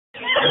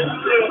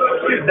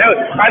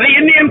Are the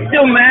Indians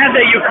still mad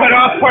that you cut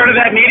off part of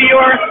that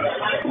meteor?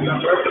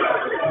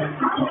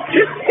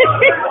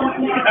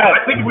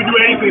 I think if we do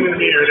anything in the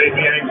meteor, they'd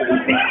be angry.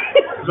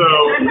 So,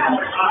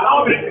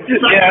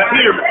 yeah.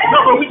 No,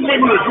 but we came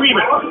to an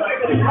agreement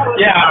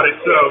about it,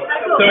 so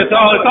it's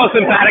all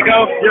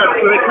simpatico? Yeah,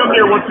 so they come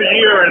here once a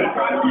year and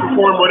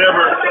perform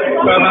whatever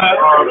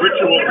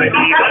rituals they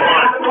need.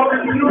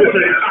 There's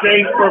an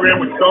exchange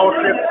program with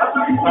scholarships.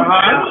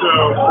 And so,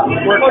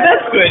 well,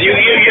 that's good. You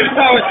give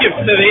scholarships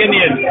to the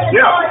Indians.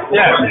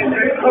 Yeah.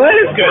 Well, that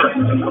is good.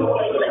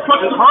 Plus,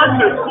 it's hard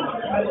to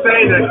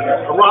say that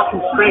a rock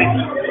from space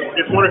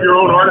is one of your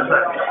own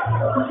artifacts,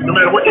 no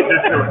matter what you did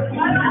to it.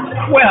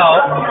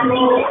 Well,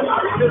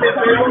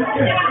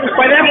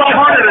 by that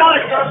logic,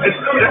 it's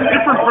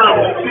different from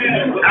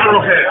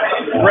arrowhead,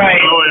 right?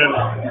 And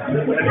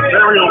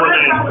burial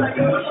remains.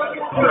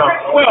 So,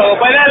 well,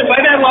 by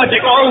that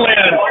logic, all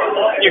land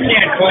you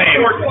can't claim.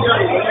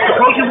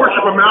 Suppose you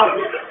worship a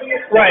mountain,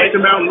 right? Like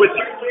the mountain with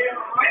you.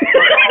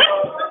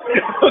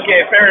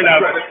 Okay, fair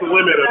enough. That's the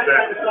limit of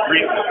that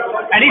reason.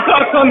 Any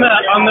thoughts on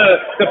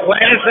the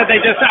planets that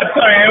they just? I'm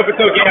sorry, I hope it's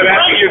okay. I'm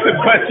asking you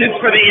some questions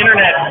for the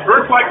internet.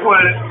 Earth-like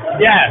planet.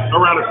 Yes.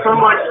 Around a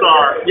sun-like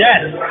star.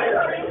 Yes.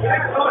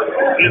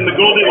 In the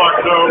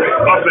Goldilocks zone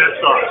of that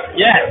star.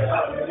 Yes.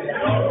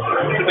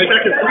 It's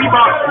checking 3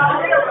 boxes.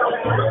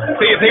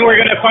 So you think we're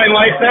going to find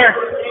life there?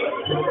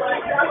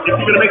 If you're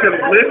going to make a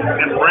list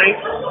and rank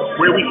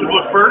where we should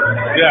look first,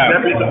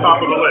 that'd be at the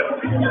top of the list.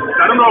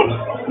 I don't know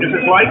if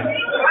it's life,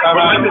 but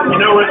life as we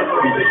know it,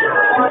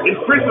 in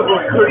principle,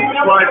 could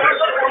thrive there.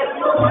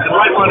 And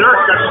life on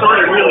Earth got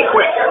started really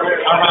quick,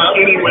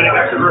 beginning when it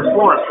got to Earth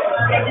formed.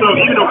 So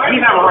even though we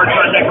have a hard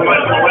time making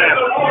life on land,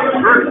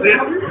 Earth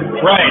did.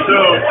 Right. So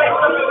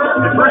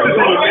if Earth is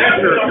a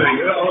master of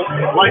things,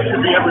 life should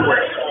be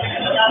everywhere.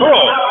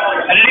 Cool.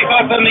 And any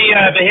thoughts on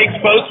the Higgs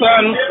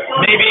boson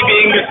maybe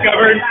being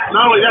discovered?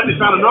 Not only that, they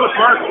found another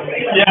particle.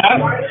 Yeah.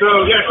 So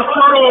yeah, it's a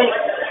portal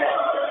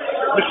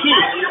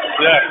machine.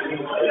 Yeah.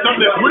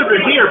 Something that would have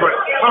been here, but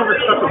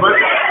Congress cut the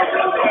budget.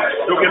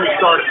 Don't get me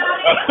started.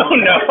 Oh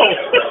no.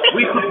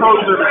 We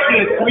proposed a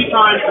machine 3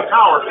 times the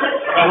power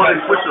of one in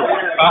Switzerland.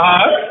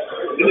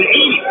 In the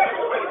 80s.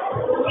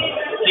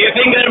 Do you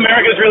think that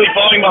America's really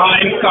falling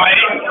behind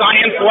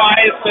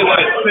science-wise to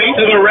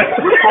the rest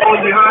of the We're falling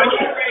behind?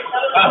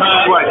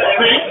 What,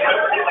 space?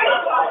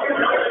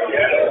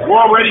 We're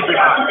already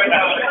behind.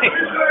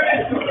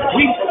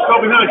 We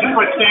fell behind just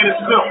by standing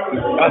still.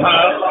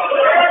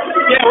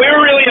 Yeah, we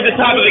were really at the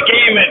top of the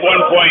game at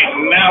one point,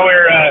 and now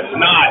we're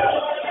not.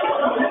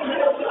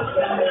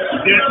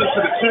 Dancing to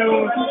the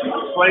tune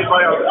played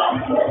by others.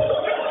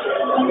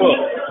 Cool.